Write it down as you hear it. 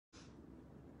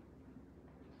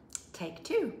take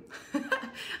two.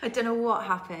 I don't know what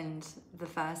happened the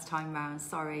first time round.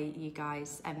 Sorry, you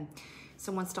guys.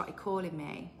 Someone started calling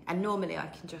me, and normally I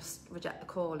can just reject the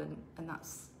call and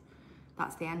that's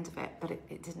the end of it. But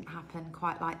it didn't happen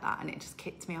quite like that, and it just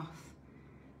kicked me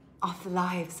off the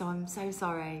live. So I'm so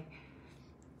sorry.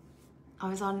 I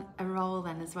was on a roll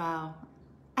then as well.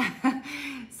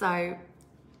 So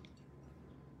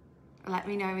let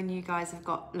me know when you guys have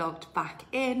got logged back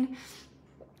in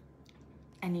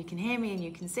and you can hear me and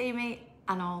you can see me,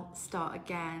 and I'll start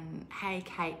again. Hey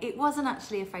Kate, it wasn't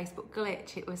actually a Facebook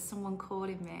glitch, it was someone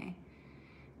calling me.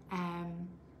 And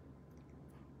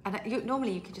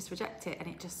normally you can just reject it and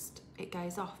it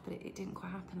goes off, but it didn't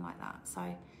quite happen like that. So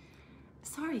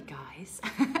sorry guys.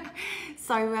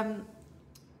 So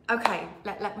okay,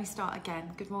 let me start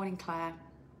again. Good morning, Claire.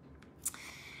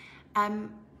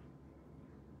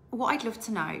 What I'd love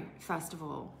to know, first of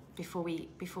all, before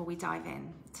we dive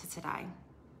in to today.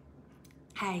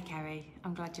 Hey Kerry,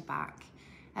 I'm glad you're back.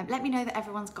 Let me know that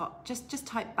everyone's got, just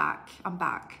type back, I'm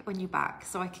back, when you're back,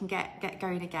 so I can get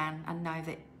going again and know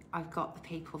that I've got the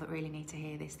people that really need to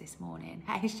hear this morning.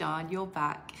 Hey Sean, you're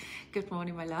back. Good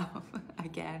morning, my love,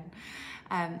 again.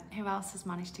 Who else has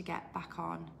managed to get back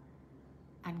on?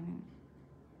 And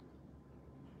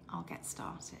I'll get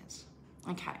started.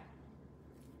 Okay.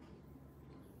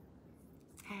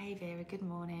 Hey Vera, good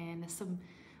morning. There's some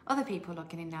other people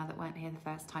logging in now that weren't here the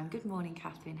first time. Good morning,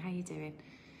 Kathleen. How you doing?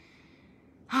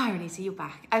 Hi, Renita, you're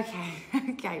back. Okay,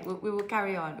 okay. We will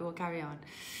carry on. We'll carry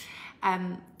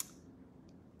on.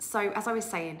 So as I was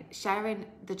saying, sharing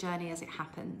the journey as it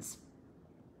happens,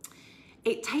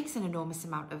 it takes an enormous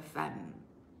amount of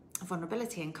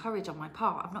vulnerability and courage on my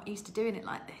part. I'm not used to doing it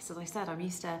like this. As I said, I'm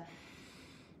used to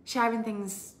sharing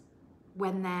things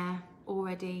when they're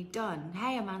already done.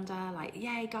 Hey Amanda, like,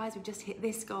 yay guys, we've just hit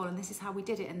this goal and this is how we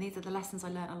did it and these are the lessons I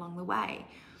learned along the way.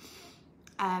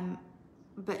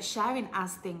 But sharing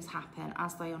as things happen,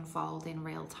 as they unfold in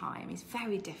real time, is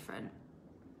very different.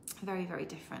 Very, very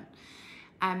different.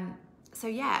 So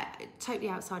yeah, totally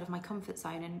outside of my comfort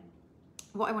zone. And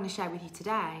what I want to share with you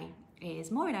today is,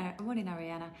 morning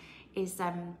Ariana, is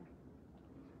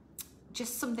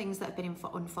just some things that have been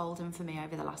unfolding for me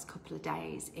over the last couple of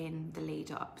days in the lead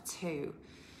up to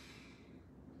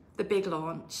the big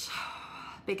launch.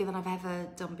 Bigger than I've ever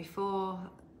done before,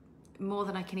 more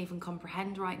than I can even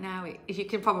comprehend right now. As you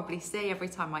can probably see, every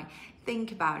time I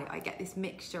think about it, I get this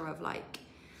mixture of like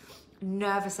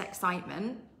nervous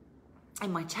excitement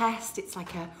in my chest. It's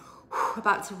like a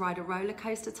about to ride a roller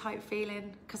coaster type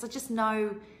feeling, because I just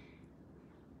know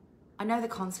the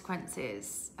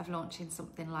consequences of launching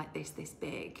something like this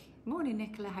big. Morning,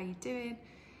 Nicola, how you doing?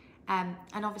 And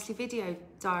obviously video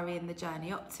diary and the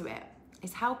journey up to it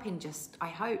is helping just, I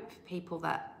hope, people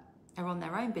that are on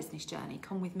their own business journey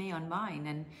come with me on mine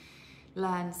and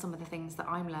learn some of the things that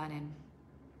I'm learning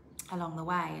along the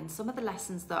way, and some of the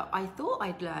lessons that I thought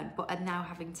I'd learned but are now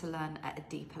having to learn at a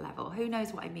deeper level. Who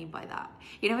knows what I mean by that?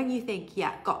 You know, when you think,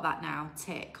 yeah, got that now,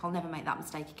 tick, I'll never make that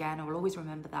mistake again, or I'll always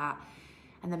remember that.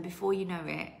 And then before you know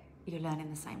it, you're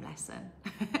learning the same lesson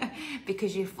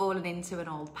because you've fallen into an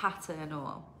old pattern,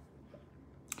 or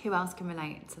who else can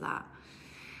relate to that?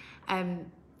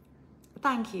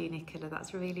 Thank you, Nicola.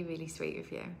 That's really, really sweet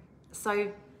of you.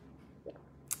 So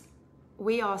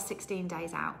we are 16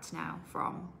 days out now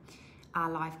from our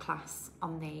live class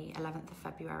on the 11th of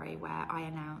February, where I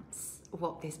announce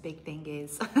what this big thing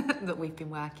is that we've been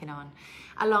working on,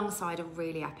 alongside a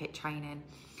really epic training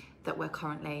that we're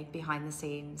currently behind the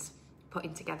scenes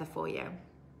putting together for you,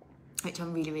 which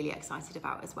I'm really, really excited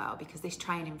about as well, because this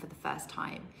training, for the first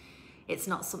time, it's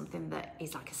not something that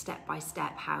is like a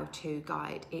step-by-step how-to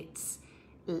guide. It's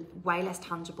way less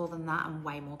tangible than that and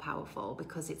way more powerful,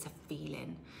 because it's a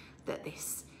feeling that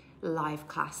this live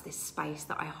class, this space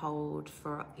that I hold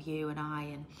for you and I,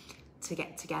 and to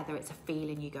get together, it's a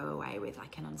feeling you go away with,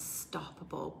 like an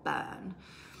unstoppable burn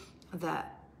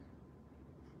that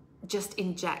just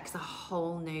injects a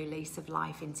whole new lease of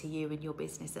life into you and your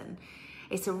business. And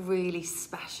it's a really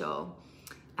special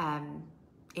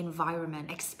environment,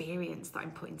 experience that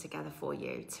I'm putting together for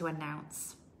you to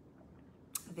announce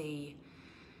the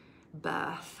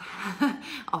birth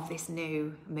of this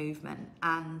new movement.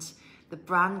 And the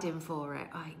branding for it,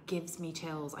 it gives me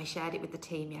chills. I shared it with the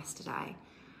team yesterday,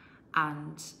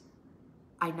 and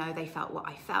I know they felt what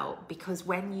I felt, because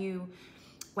when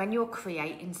you're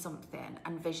creating something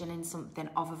and visioning something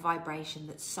of a vibration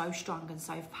that's so strong and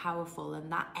so powerful,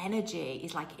 and that energy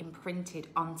is like imprinted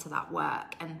onto that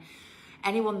work, and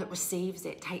anyone that receives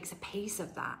it takes a piece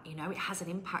of that, you know, it has an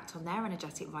impact on their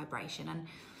energetic vibration. And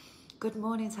good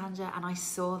morning, Tanja. And I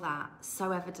saw that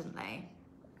so evidently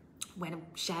when I'm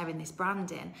sharing this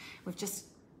branding,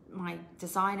 my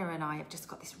designer and I have just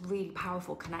got this really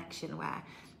powerful connection where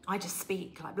I just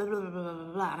speak like blah, blah, blah, blah,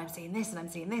 blah, blah, and I'm seeing this, and I'm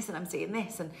seeing this, and I'm seeing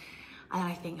this. And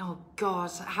I think, oh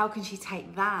God, how can she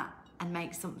take that and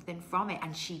make something from it?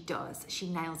 And she does. She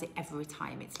nails it every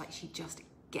time. It's like she just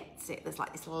gets it. There's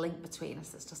like this link between us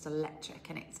that's just electric,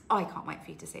 and I can't wait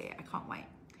for you to see it. I can't wait.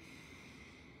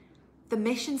 The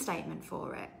mission statement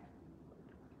for it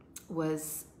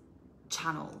was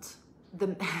channeled.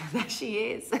 There she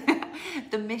is.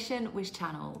 The mission was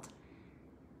channeled,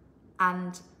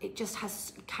 and it just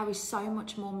carries so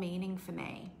much more meaning for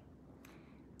me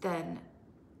than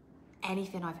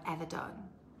anything I've ever done,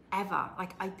 ever.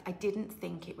 Like I didn't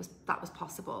think that was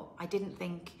possible. I didn't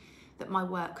think that my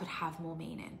work could have more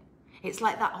meaning. It's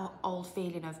like that old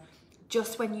feeling of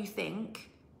just when you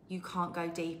think you can't go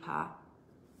deeper,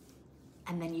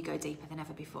 and then you go deeper than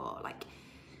ever before. Like,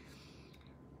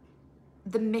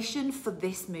 the mission for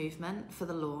this movement, for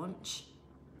the launch,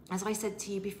 as I said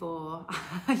to you before,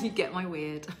 you get my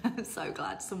weird. I'm so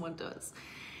glad someone does.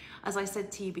 As I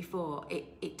said to you before,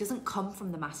 it doesn't come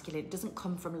from the masculine, it doesn't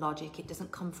come from logic, it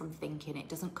doesn't come from thinking, it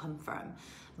doesn't come from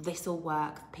this'll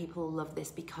work, people will love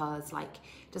this because, like,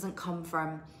 it doesn't come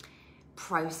from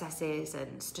processes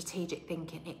and strategic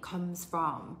thinking. It comes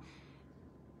from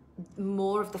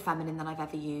more of the feminine than I've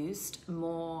ever used,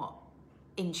 more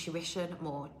intuition,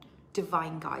 more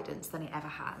divine guidance than it ever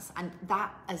has. And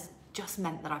that has just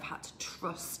meant that I've had to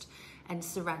trust and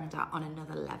surrender on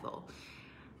another level.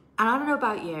 And I don't know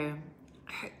about you,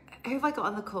 who have I got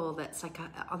on the call that's like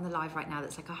on the live right now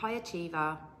that's like a high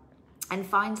achiever and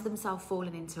finds themselves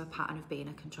falling into a pattern of being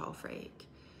a control freak?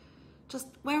 Just,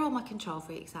 where are all my control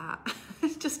freaks at?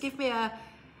 Just give me a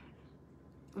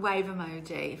wave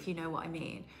emoji if you know what I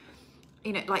mean.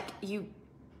 You know, like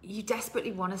you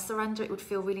desperately want to surrender. It would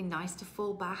feel really nice to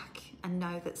fall back and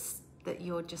know that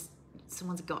you're just,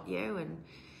 someone's got you, and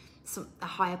a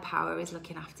higher power is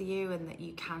looking after you, and that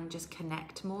you can just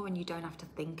connect more, and you don't have to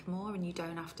think more, and you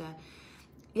don't have to.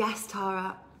 Yes,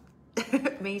 Tara.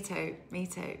 Me too.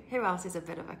 Who else is a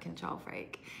bit of a control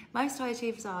freak? Most high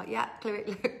achievers are. Yeah,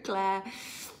 Claire.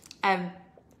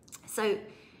 So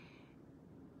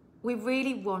we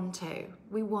really want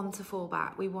to fall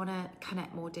back. We want to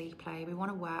connect more deeply. We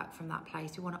want to work from that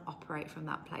place. We want to operate from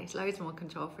that place. Loads more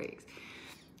control freaks.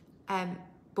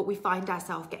 But we find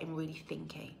ourselves getting really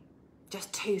thinky,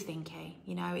 just too thinky.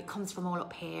 You know, it comes from all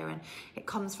up here, and it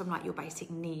comes from like your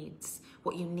basic needs,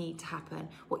 what you need to happen,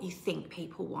 what you think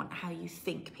people want, how you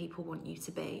think people want you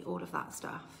to be, all of that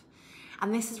stuff.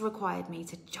 And this has required me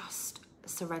to just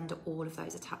surrender all of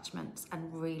those attachments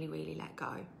and really, really let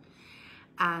go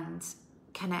and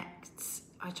connect.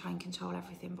 I try and control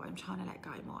everything, but I'm trying to let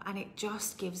go more. And it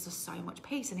just gives us so much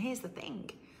peace. And here's the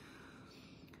thing.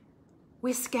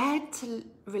 We're scared to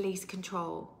release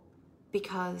control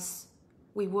because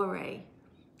we worry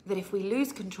that if we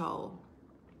lose control,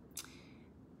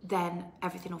 then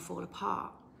everything will fall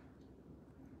apart.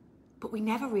 But we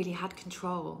never really had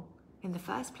control in the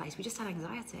first place. We just had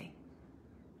anxiety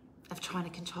of trying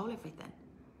to control everything.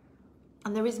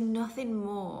 And there is nothing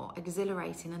more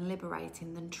exhilarating and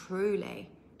liberating than truly,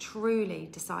 truly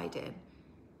deciding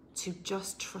to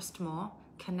just trust more,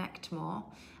 connect more,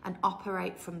 and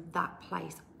operate from that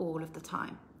place all of the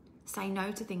time. Say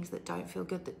no to things that don't feel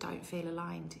good, that don't feel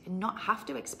aligned, and not have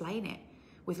to explain it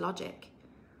with logic,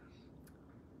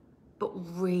 but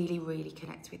really, really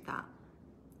connect with that.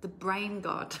 The brain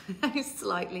god is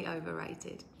slightly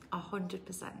overrated,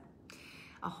 100%.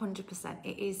 100%.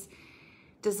 It is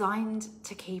designed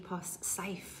to keep us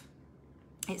safe.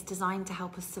 It's designed to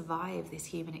help us survive this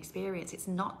human experience. It's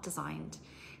not designed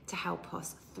to help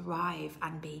us thrive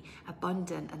and be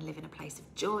abundant and live in a place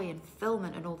of joy and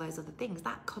fulfillment and all those other things.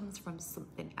 That comes from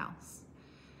something else.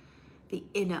 The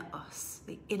inner us,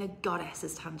 the inner goddess,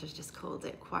 as Tandra's just called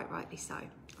it, quite rightly so.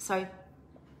 So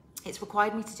it's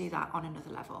required me to do that on another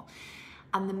level.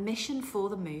 And the mission for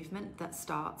the movement that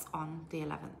starts on the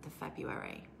 11th of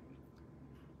February,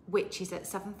 which is at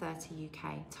 7:30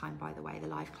 UK time, by the way, the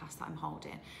live class that I'm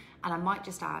holding. And I might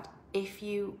just add, if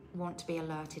you want to be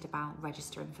alerted about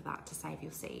registering for that to save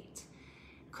your seat,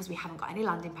 because we haven't got any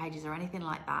landing pages or anything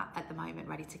like that at the moment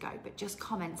ready to go, but just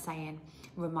comment saying,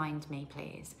 remind me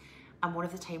please. And one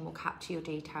of the team will capture your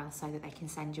details so that they can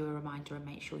send you a reminder and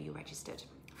make sure you're registered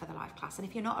for the live class. And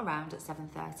if you're not around at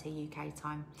 7:30 UK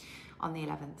time on the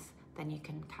 11th, then you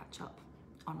can catch up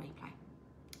on replay.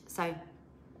 So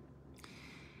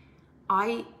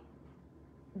I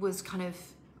was kind of,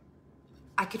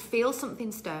 I could feel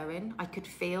something stirring. I could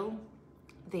feel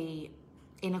the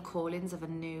inner callings of a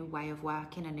new way of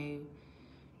working, a new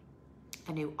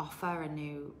offer, a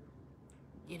new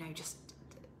you know,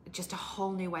 just a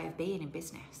whole new way of being in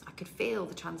business. I could feel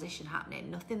the transition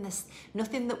happening.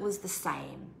 Nothing that was the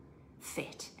same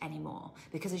fit anymore,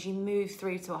 because as you move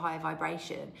through to a higher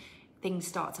vibration, things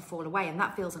start to fall away, and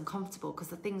that feels uncomfortable, because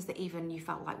the things that even you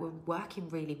felt like were working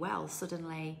really well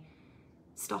suddenly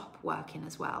stop working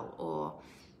as well, or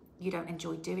you don't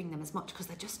enjoy doing them as much because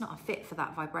they're just not a fit for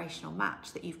that vibrational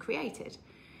match that you've created.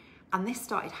 And this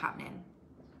started happening,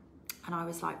 and I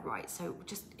was like, right, so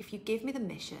just if you give me the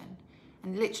mission,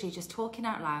 and literally just talking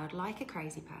out loud like a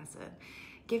crazy person,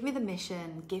 give me the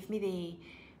mission, give me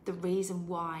the reason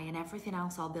why, and everything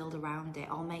else I'll build around it.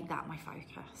 I'll make that my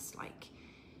focus. Like,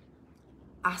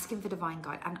 asking for divine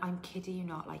guide. And I'm kidding you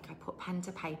not, like, I put pen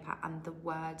to paper and the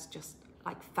words just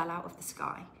like fell out of the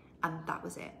sky, and that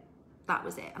was it. That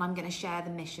was it. And I'm going to share the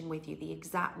mission with you, the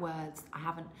exact words. I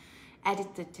haven't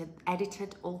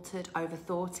edited, altered,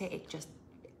 overthought it.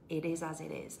 It is as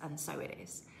it is, and so it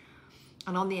is.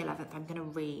 And on the 11th, I'm going to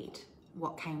read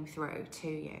what came through to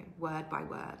you, word by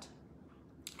word.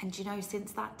 And you know,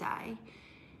 since that day,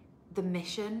 the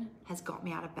mission has got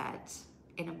me out of bed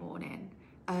in the morning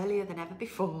earlier than ever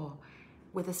before,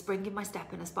 with a spring in my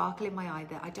step and a sparkle in my eye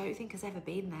that I don't think has ever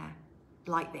been there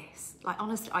like this. Like,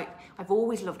 honestly, I've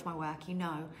always loved my work, you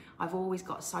know. I've always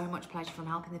got so much pleasure from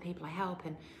helping the people I help,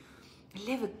 and I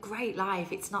live a great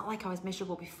life. It's not like I was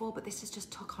miserable before, but this has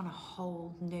just took on a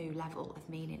whole new level of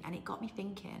meaning. And it got me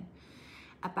thinking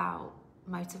about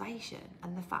motivation,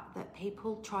 and the fact that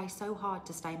people try so hard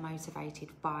to stay motivated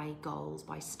by goals,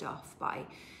 by stuff, by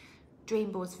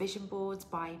dream boards, vision boards,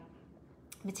 by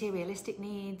materialistic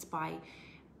needs, by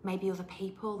maybe other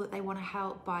people that they want to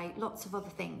help, by lots of other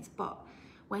things. But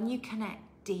when you connect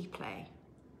deeply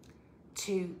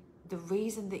to the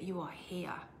reason that you are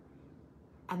here,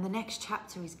 and the next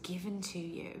chapter is given to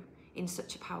you in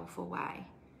such a powerful way,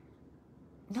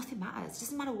 nothing matters. It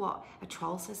doesn't matter what a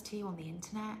troll says to you on the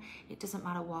internet. It doesn't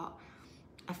matter what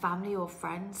a family or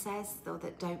friend says, or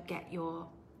that don't get your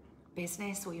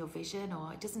business or your vision,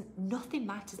 or nothing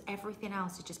matters. Everything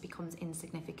else, it just becomes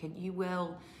insignificant. You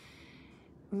will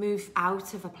move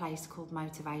out of a place called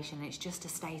motivation. It's just a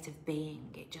state of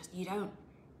being. You don't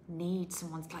need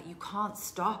someone's, like, you can't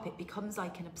stop. It becomes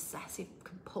like an obsessive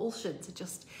compulsion to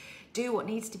just do what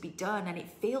needs to be done, and it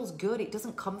feels good. It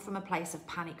doesn't come from a place of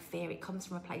panic, fear. It comes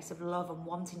from a place of love and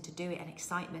wanting to do it, and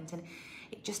excitement, and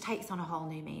it just takes on a whole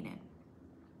new meaning.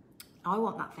 I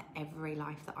want that for every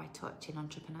life that I touch in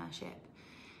entrepreneurship,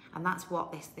 and that's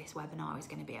what this webinar is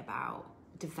going to be about,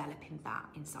 developing that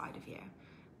inside of you.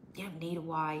 You don't need a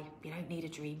why, you don't need a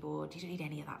dream board, you don't need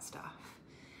any of that stuff.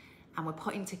 And we're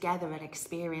putting together an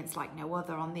experience like no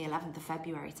other on the 11th of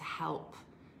February to help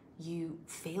you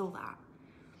feel that.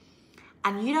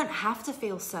 And you don't have to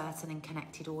feel certain and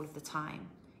connected all of the time.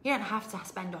 You don't have to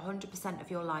spend 100%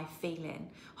 of your life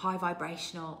feeling high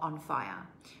vibrational, on fire.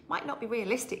 Might not be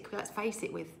realistic, let's face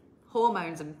it, with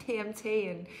hormones and PMT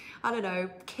and, I don't know,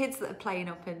 kids that are playing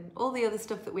up and all the other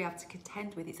stuff that we have to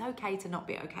contend with. It's okay to not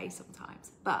be okay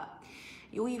sometimes. But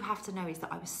all you have to know is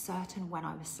that I was certain when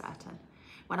I was certain.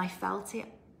 When I felt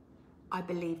it, I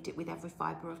believed it with every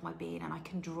fibre of my being, and I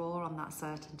can draw on that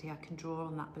certainty. I can draw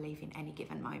on that belief in any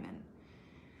given moment.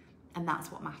 And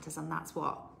that's what matters, and that's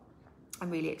what I'm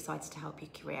really excited to help you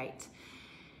create.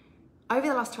 Over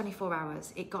the last 24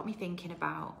 hours, it got me thinking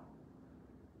about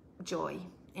joy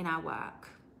in our work.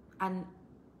 And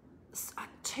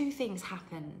two things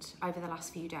happened over the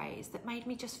last few days that made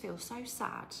me just feel so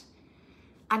sad.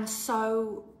 And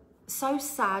so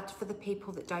sad for the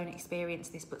people that don't experience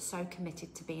this, but so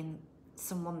committed to being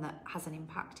someone that has an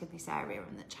impact in this area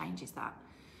and that changes that.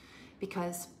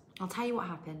 Because I'll tell you what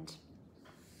happened,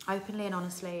 openly and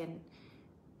honestly.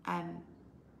 And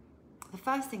the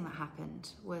first thing that happened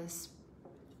was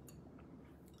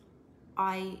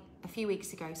a few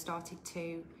weeks ago, started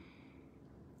to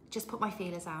just put my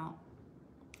feelers out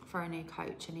for a new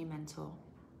coach, a new mentor.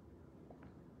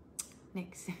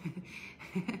 Nick's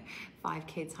 5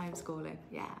 kids, homeschooling.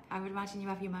 Yeah, I would imagine you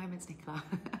have your moments, Nicola.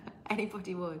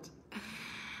 Anybody would.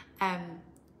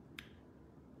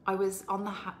 I was on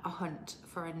a hunt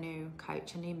for a new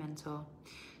coach, a new mentor,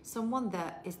 someone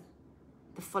that is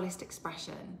the fullest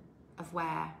expression of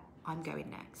where I'm going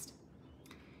next.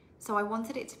 So I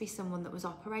wanted it to be someone that was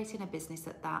operating a business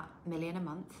at that $1 million a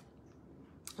month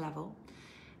level,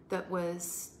 that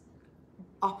was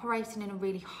operating in a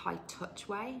really high touch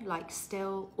way, like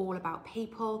still all about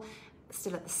people,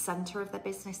 still at the center of their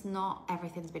business. Not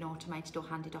everything's been automated or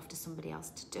handed off to somebody else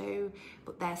to do,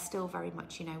 but they're still very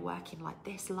much, you know, working like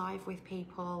this live with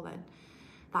people. And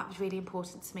that was really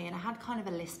important to me. And I had kind of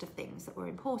a list of things that were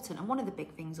important. And one of the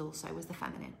big things also was the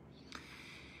feminine.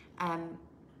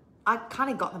 I kind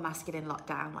of got the masculine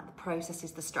lockdown, like the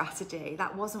processes, the strategy.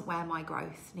 That wasn't where my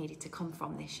growth needed to come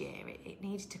from this year. It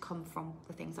needed to come from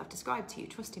the things I've described to you: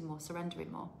 trusting more,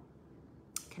 surrendering more,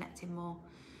 connecting more.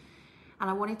 And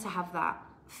I wanted to have that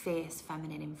fierce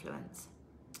feminine influence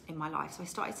in my life. So I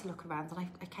started to look around, and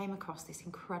I came across this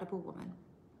incredible woman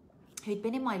who'd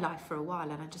been in my life for a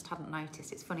while, and I just hadn't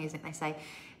noticed. It's funny, isn't it? They say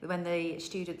that when the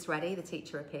student's ready, the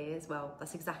teacher appears. Well,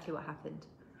 that's exactly what happened.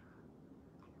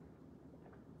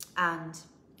 And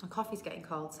my coffee's getting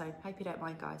cold, so hope you don't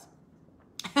mind, guys.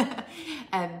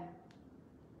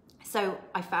 So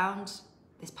I found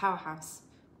this powerhouse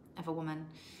of a woman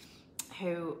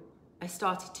who I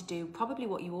started to do probably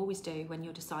what you always do when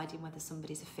you're deciding whether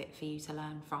somebody's a fit for you to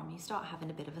learn from. You start having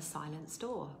a bit of a silent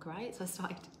stalk, right? So I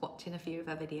started watching a few of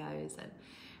her videos and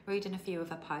reading a few of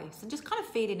her posts and just kind of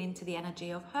feeding into the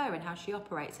energy of her and how she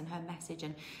operates and her message,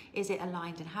 and is it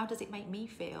aligned, and how does it make me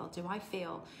feel? Do I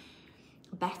feel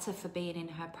better for being in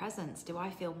her presence? Do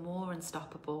I feel more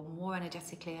unstoppable, more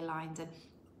energetically aligned? And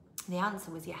the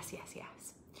answer was yes, yes,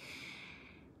 yes.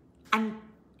 And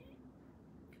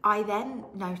I then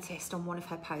noticed on one of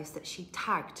her posts that she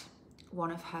tagged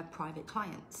one of her private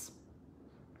clients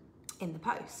in the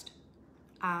post.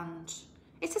 And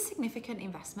it's a significant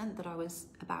investment that I was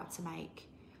about to make,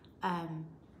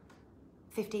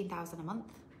 $15,000 a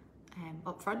month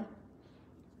up front,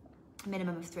 a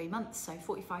minimum of 3 months, so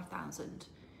 $45,000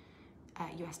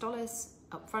 US dollars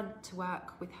up front to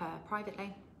work with her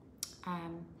privately.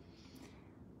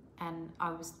 And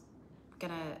I was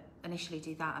gonna initially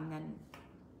do that, and then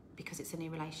because it's a new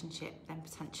relationship, then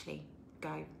potentially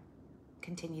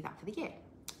continue that for the year.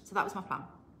 So that was my plan.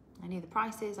 I knew the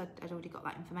prices, I'd already got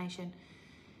that information,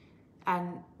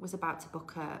 and was about to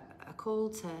book a call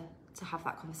to have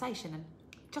that conversation, and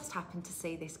just happened to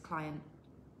see this client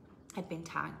had been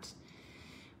tagged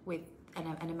with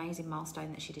an amazing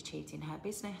milestone that she'd achieved in her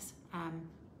business.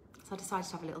 So I decided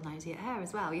to have a little nosy at her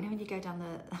as well. You know, when you go down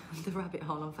the rabbit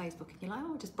hole on Facebook and you're like,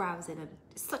 oh, just browsing, and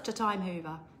it's such a time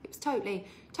hoover. It was totally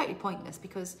pointless,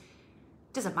 because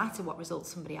it doesn't matter what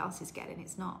results somebody else is getting.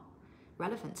 It's not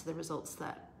relevant to the results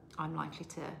that I'm likely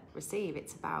to receive.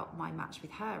 It's about my match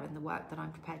with her and the work that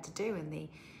I'm prepared to do and the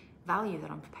value that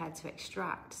I'm prepared to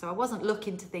extract. So I wasn't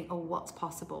looking to think, oh, what's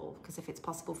possible? Because if it's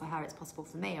possible for her, it's possible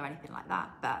for me, or anything like that,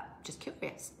 but just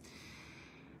curious.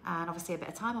 And obviously a bit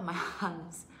of time on my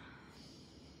hands.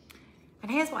 And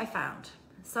here's what I found.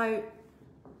 So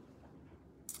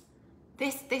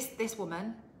this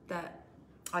woman that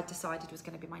I decided was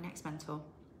going to be my next mentor,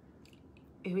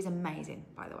 who is amazing,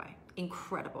 by the way,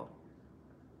 incredible.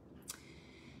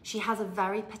 She has a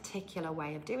very particular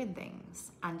way of doing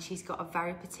things, and she's got a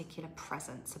very particular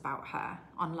presence about her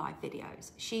on live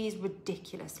videos. She's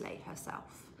ridiculously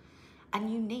herself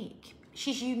and unique.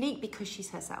 She's unique because she's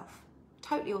herself,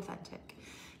 totally authentic.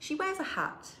 She wears a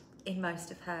hat in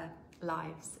most of her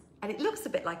lives, and it looks a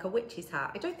bit like a witch's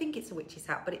hat. I don't think it's a witch's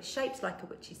hat, but it's shaped like a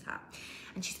witch's hat.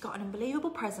 And she's got an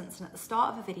unbelievable presence, and at the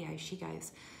start of a video she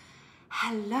goes,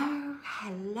 hello,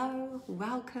 hello,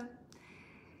 welcome.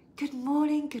 Good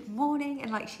morning,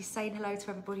 and like she's saying hello to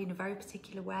everybody in a very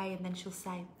particular way, and then she'll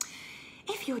say,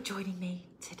 if you're joining me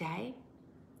today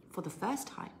for the first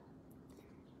time,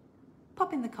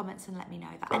 pop in the comments and let me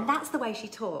know that. And that's the way she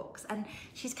talks, and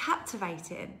she's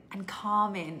captivating and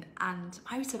calming and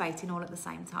motivating all at the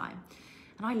same time.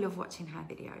 And I love watching her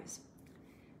videos.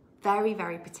 Very,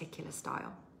 very particular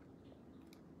style.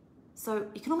 So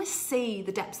you can almost see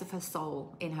the depths of her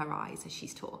soul in her eyes as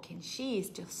she's talking. She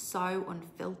is just so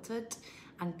unfiltered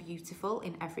and beautiful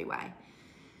in every way.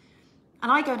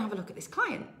 And I go and have a look at this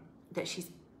client that she's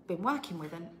been working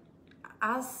with, and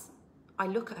as I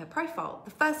look at her profile,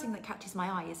 the first thing that catches my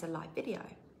eye is a live video.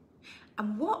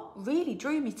 And what really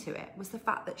drew me to it was the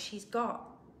fact that she's got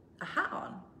a hat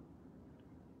on.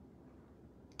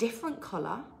 Different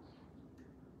colour,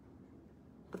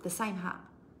 but the same hat.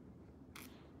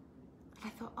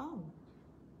 And I thought, oh,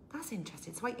 that's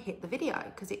interesting. So I hit the video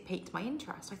because it piqued my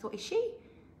interest. I thought, is she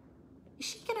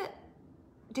gonna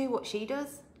do what she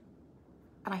does?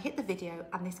 And I hit the video,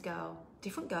 and this girl,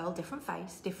 different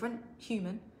face, different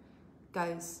human,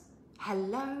 goes,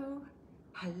 hello,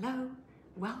 hello,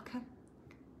 welcome.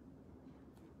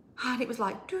 And it was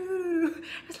like, doo,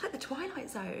 it was like the Twilight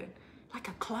Zone, like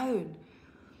a clone.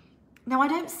 Now, I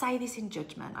don't say this in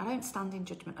judgment. I don't stand in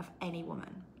judgment of any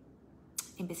woman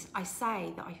in business. I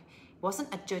say that it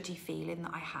wasn't a judgy feeling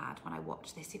that I had when I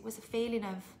watched this. It was a feeling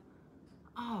of,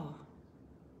 oh,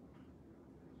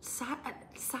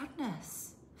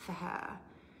 sadness for her,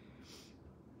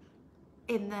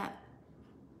 in that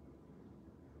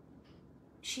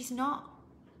she's not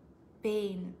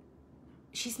been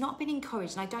she's not been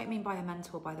encouraged, and I don't mean by a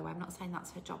mentor, by the way, I'm not saying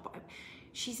that's her job, but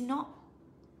she's not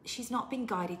been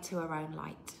guided to her own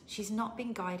light. She's not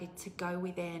been guided to go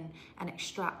within and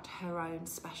extract her own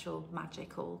special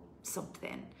magic or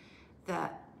something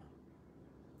that,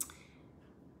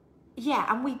 yeah,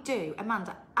 and we do,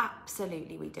 Amanda,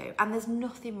 absolutely we do. And there's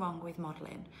nothing wrong with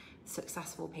modelling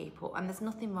successful people, and there's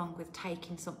nothing wrong with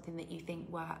taking something that you think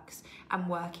works and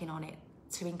working on it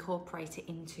to incorporate it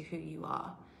into who you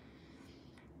are.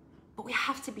 But we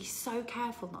have to be so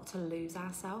careful not to lose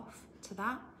ourselves to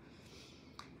that.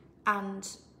 And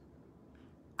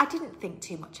I didn't think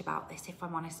too much about this, if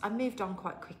I'm honest. I moved on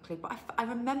quite quickly, but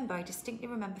I distinctly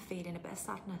remember feeling a bit of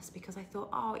sadness, because I thought,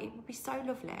 oh, it would be so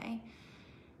lovely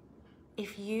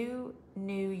if you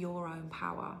knew your own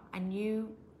power and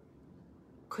you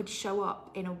could show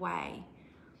up in a way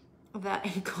that,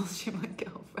 he calls you my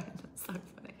girlfriend, that's so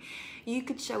funny. You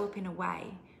could show up in a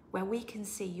way where we can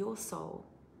see your soul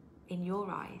in your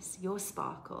eyes, your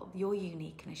sparkle, your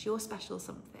uniqueness, your special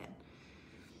something.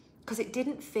 Because it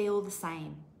didn't feel the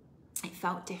same. It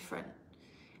felt different.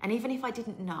 And even if I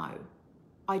didn't know,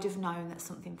 I'd have known that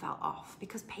something felt off,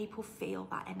 because people feel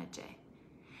that energy.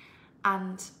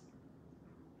 And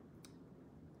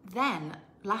then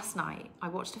last night I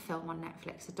watched a film on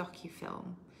Netflix, a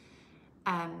docu-film,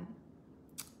 and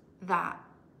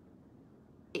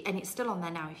it's still on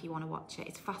there now if you want to watch it.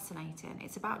 It's fascinating.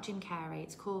 It's about Jim Carrey.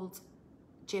 It's called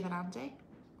Jim and Andy.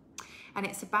 And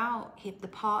it's about the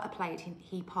part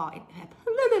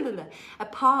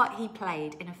he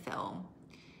played in a film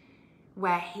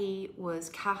where he was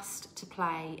cast to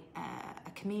play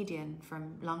a comedian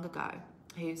from long ago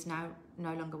who's now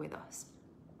no longer with us.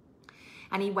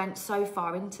 And he went so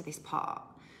far into this part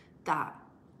that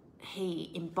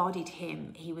he embodied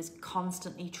him. He was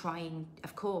constantly trying,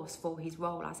 of course, for his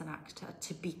role as an actor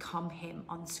to become him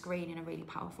on screen in a really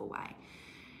powerful way.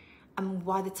 And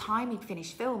by the time he'd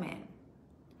finished filming,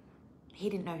 he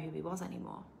didn't know who he was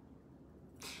anymore.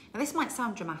 Now, this might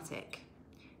sound dramatic,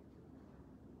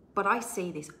 but I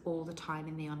see this all the time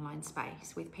in the online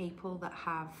space with people that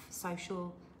have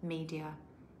social media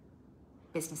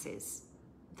businesses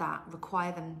that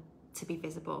require them to be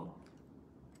visible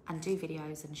and do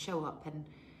videos and show up. And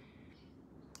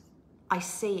I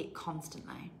see it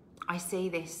constantly. I see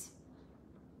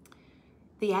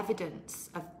the evidence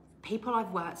of people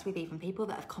I've worked with, even people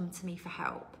that have come to me for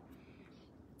help,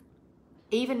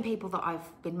 even people that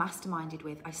I've been masterminded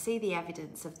with. I see the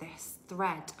evidence of this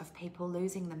thread of people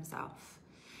losing themselves.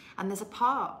 And there's a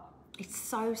part, it's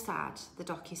so sad, the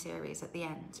docuseries at the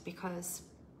end, because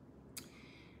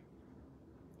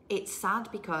it's sad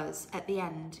because at the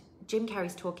end, Jim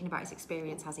Carrey's talking about his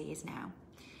experience as he is now.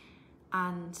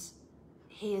 And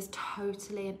he has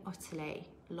totally and utterly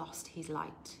lost his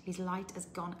light. His light has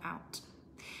gone out.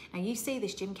 Now you see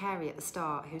this Jim Carrey at the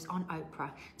start, who's on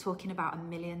Oprah, talking about $1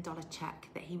 million check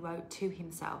that he wrote to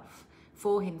himself,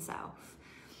 for himself,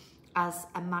 as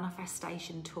a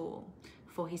manifestation tool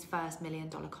for his first $1 million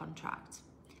contract.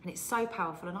 And it's so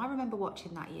powerful. And I remember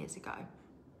watching that years ago.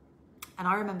 And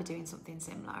I remember doing something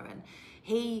similar. And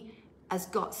he has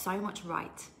got so much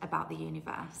right about the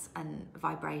universe and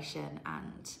vibration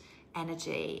and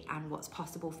energy and what's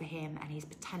possible for him and his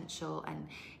potential. And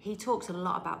he talks a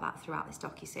lot about that throughout this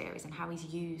docuseries and how he's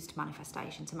used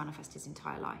manifestation to manifest his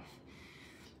entire life.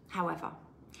 However,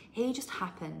 he just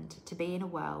happened to be in a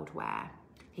world where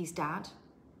his dad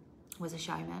was a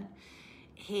showman.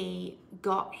 He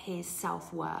got his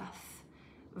self-worth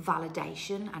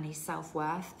validation and his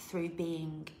self-worth through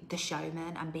being the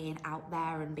showman and being out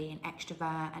there and being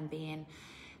extrovert and being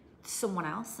someone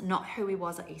else, not who he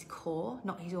was at his core,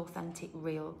 not his authentic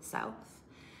real self.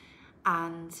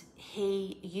 And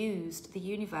he used the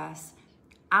universe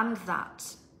and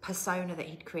that persona that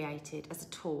he'd created as a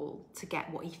tool to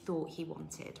get what he thought he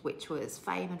wanted, which was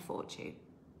fame and fortune.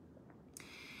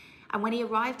 And when he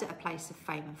arrived at a place of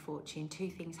fame and fortune, two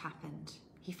things happened.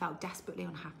 He felt desperately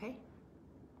unhappy,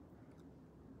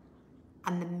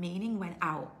 and the meaning went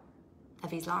out of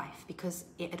his life because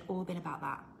it had all been about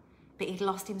that. But he'd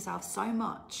lost himself so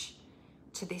much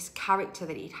to this character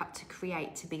that he'd had to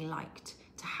create to be liked,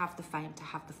 to have the fame, to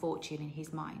have the fortune in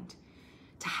his mind,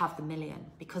 to have the million,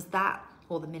 because that,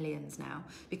 or the millions now,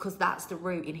 because that's the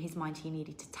route in his mind he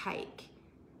needed to take.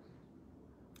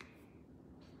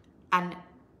 And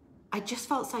I just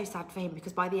felt so sad for him,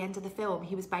 because by the end of the film,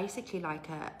 he was basically like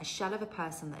a shell of a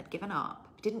person that had given up,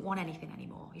 didn't want anything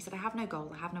anymore. He said, I have no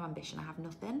goal, I have no ambition, I have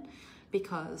nothing,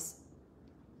 because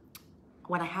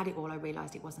when I had it all, I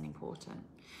realised it wasn't important.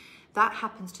 That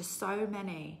happens to so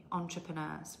many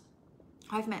entrepreneurs.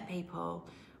 I've met people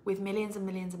with millions and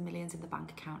millions and millions in the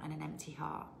bank account and an empty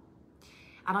heart.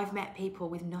 And I've met people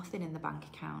with nothing in the bank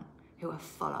account who are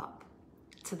full up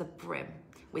to the brim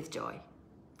with joy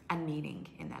and meaning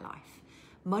in their life.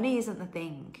 Money isn't the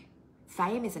thing.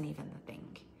 Fame isn't even the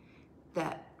thing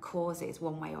that causes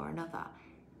one way or another.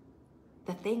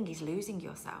 The thing is losing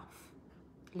yourself,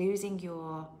 losing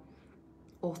your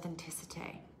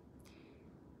authenticity,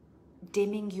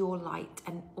 dimming your light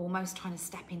and almost trying to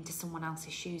step into someone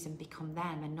else's shoes and become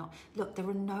them and not. Look, there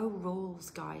are no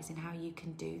rules, guys, in how you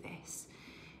can do this.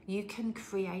 You can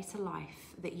create a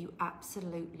life that you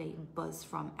absolutely buzz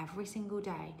from every single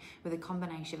day with a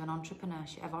combination of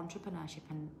entrepreneurship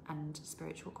and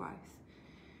spiritual growth.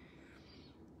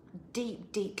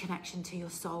 Deep, deep connection to your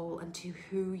soul and to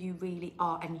who you really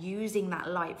are, and using that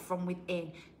light from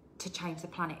within to change the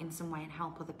planet in some way and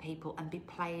help other people and be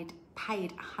paid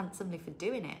handsomely for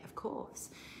doing it, of course,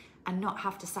 and not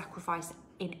have to sacrifice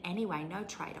in any way, no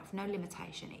trade-off, no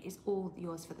limitation. It is all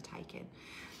yours for the taking.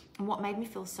 And what made me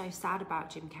feel so sad about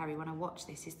Jim Carrey when I watched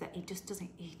this is that he just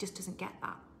doesn't get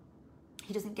that.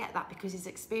 He doesn't get that because his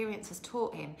experience has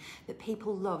taught him that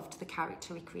people loved the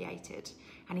character he created,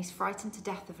 and he's frightened to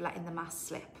death of letting the mask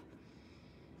slip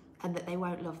and that they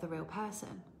won't love the real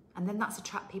person. And then that's a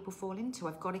trap people fall into.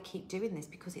 I've got to keep doing this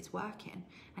because it's working.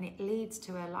 And it leads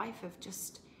to a life of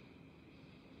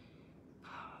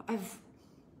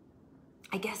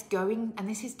I guess going, and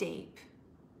this is deep,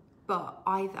 but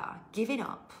either giving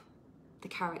up the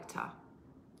character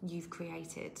you've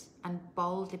created and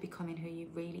boldly becoming who you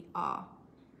really are,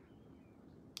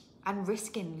 and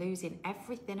risking losing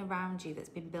everything around you that's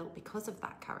been built because of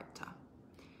that character,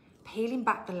 peeling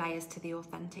back the layers to the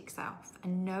authentic self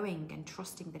and knowing and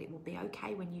trusting that it will be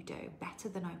okay when you do, better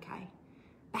than okay,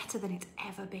 better than it's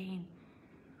ever been,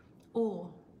 or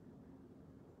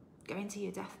going to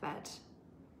your deathbed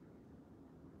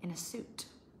in a suit,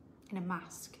 in a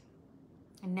mask,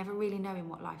 and never really knowing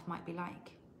what life might be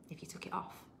like if you took it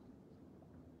off.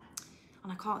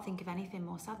 And I can't think of anything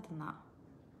more sad than that.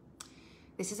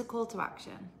 This is a call to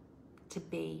action to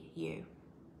be you.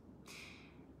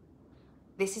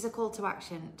 This is a call to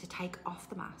action to take off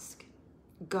the mask,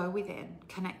 go within,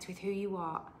 connect with who you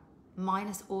are,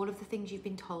 minus all of the things you've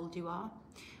been told you are,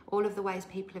 all of the ways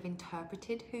people have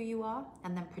interpreted who you are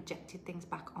and then projected things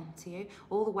back onto you,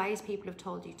 all the ways people have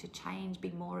told you to change,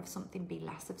 be more of something, be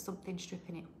less of something,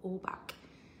 stripping it all back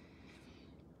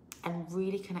and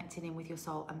really connecting in with your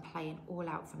soul and playing all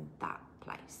out from that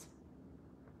place.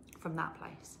 From that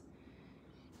place.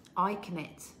 I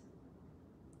commit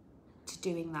to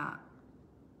doing that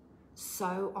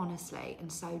so honestly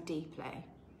and so deeply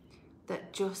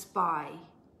that just by,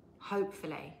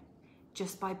 hopefully,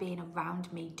 just by being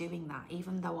around me doing that,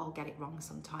 even though I'll get it wrong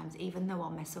sometimes, even though I'll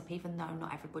mess up, even though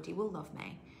not everybody will love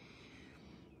me,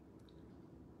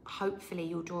 hopefully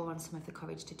you'll draw on some of the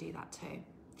courage to do that too.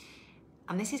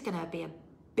 And this is going to be a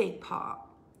big part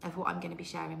of what I'm going to be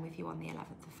sharing with you on the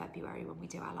 11th of February when we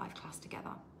do our live class together.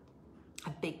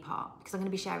 A big part, because I'm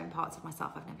going to be sharing parts of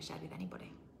myself I've never shared with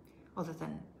anybody other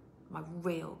than my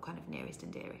real kind of nearest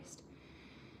and dearest.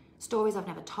 Stories I've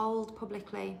never told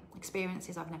publicly,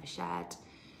 experiences I've never shared.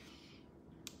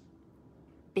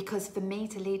 Because for me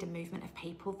to lead a movement of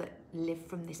people that live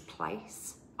from this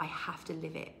place, I have to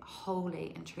live it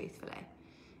wholly and truthfully.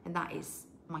 And that is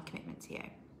my commitment to you.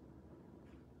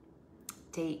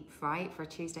 Deep, right, for a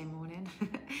Tuesday morning.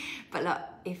 But look,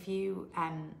 if you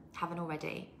haven't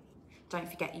already, don't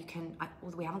forget you can,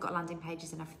 although we haven't got landing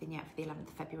pages and everything yet for the 11th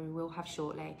of February, we will have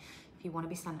shortly. If you want to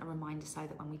be sent a reminder so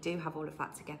that when we do have all of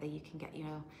that together, you can get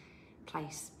your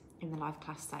place in the live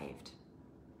class saved.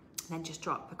 And then just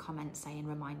drop a comment saying,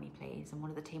 remind me please, and one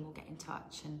of the team will get in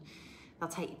touch and they'll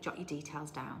jot your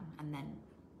details down. And then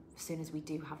as soon as we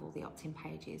do have all the opt-in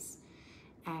pages,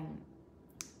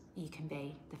 you can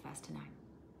be the first to know.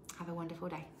 Have a wonderful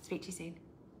day. Speak to you soon.